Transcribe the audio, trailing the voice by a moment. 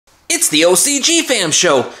It's the OCGFAM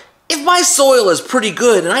show. If my soil is pretty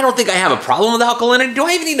good and I don't think I have a problem with alkalinity, do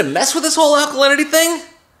I even need to mess with this whole alkalinity thing?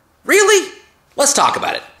 Really? Let's talk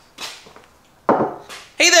about it.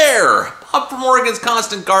 Hey there! Bob from Oregon's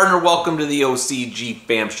Constant Gardener. Welcome to the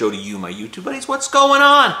OCGFAM show to you, my YouTube buddies. What's going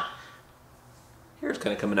on? Hair's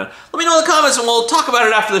kind of coming down. Let me know in the comments and we'll talk about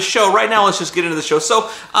it after the show. Right now, let's just get into the show. So,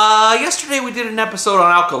 yesterday we did an episode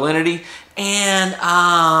on alkalinity, and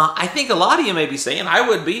I think a lot of you may be saying, I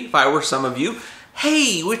would be if I were some of you,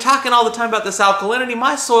 hey, we're talking all the time about this alkalinity.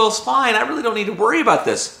 My soil's fine. I really don't need to worry about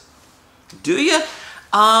this. Do you?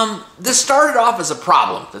 This started off as a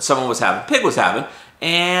problem that someone was having, Pig was having,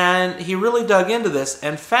 and he really dug into this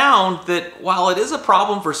and found that while it is a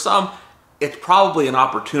problem for some, it's probably an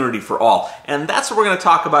opportunity for all. And that's what we're going to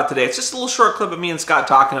talk about today. It's just a little short clip of me and Scott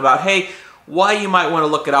talking about, hey, why you might want to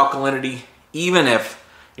look at alkalinity even if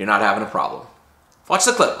you're not having a problem. Watch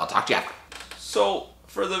the clip. I'll talk to you after. So,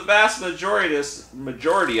 for the vast majority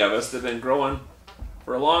of us that have been growing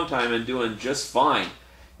for a long time and doing just fine,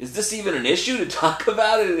 is this even an issue to talk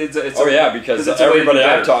about? Yeah, because everybody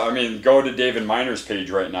I've talked, I mean, go to David Miner's page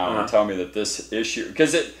right now and tell me that this issue,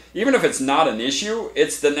 because even if it's not an issue,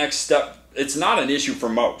 it's the next step. It's not an issue for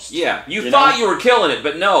most. Yeah, you thought you were killing it,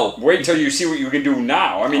 but no. Wait till you see what you can do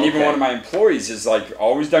now. I mean, even one of my employees is like,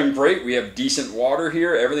 always done great. We have decent water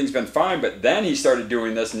here. Everything's been fine. But then he started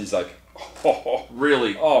doing this, and he's like, oh,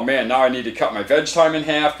 really? Oh, man, now I need to cut my veg time in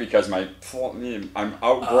half because I'm outgrowing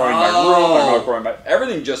my room. I'm outgrowing my...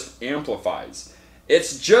 Everything just amplifies.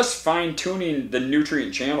 It's just fine-tuning the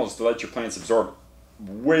nutrient channels to let your plants absorb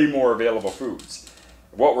way more available foods.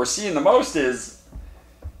 What we're seeing the most is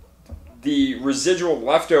the residual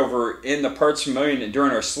leftover in the parts per million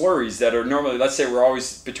during our slurries that are normally, let's say we're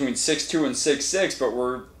always between 6.2 and 6.6, but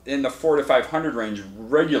we're in the 400 to 500 range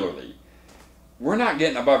regularly. We're not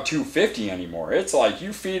getting above 250 anymore. It's like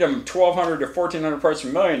you feed them 1,200 to 1,400 parts per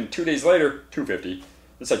million, 2 days later, 250.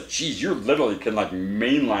 It's like, geez, you literally can like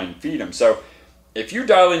mainline feed them. So if you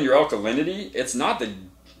dial in your alkalinity, it's not the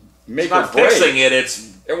make or break. Fixing it,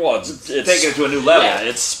 it's taking it to a new level. Yeah,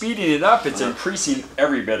 it's speeding it up. It's increasing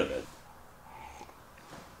every bit of it.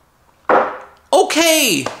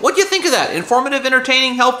 Okay, what do you think of that? Informative,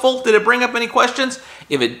 entertaining, helpful? Did it bring up any questions?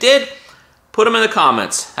 If it did, put them in the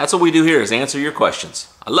comments. That's what we do here, is answer your questions.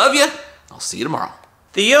 I love you. I'll see you tomorrow.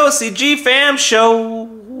 The OCGFAM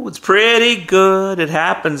show. It's pretty good. It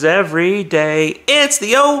happens every day. It's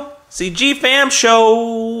the OCGFAM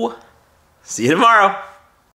show. See you tomorrow.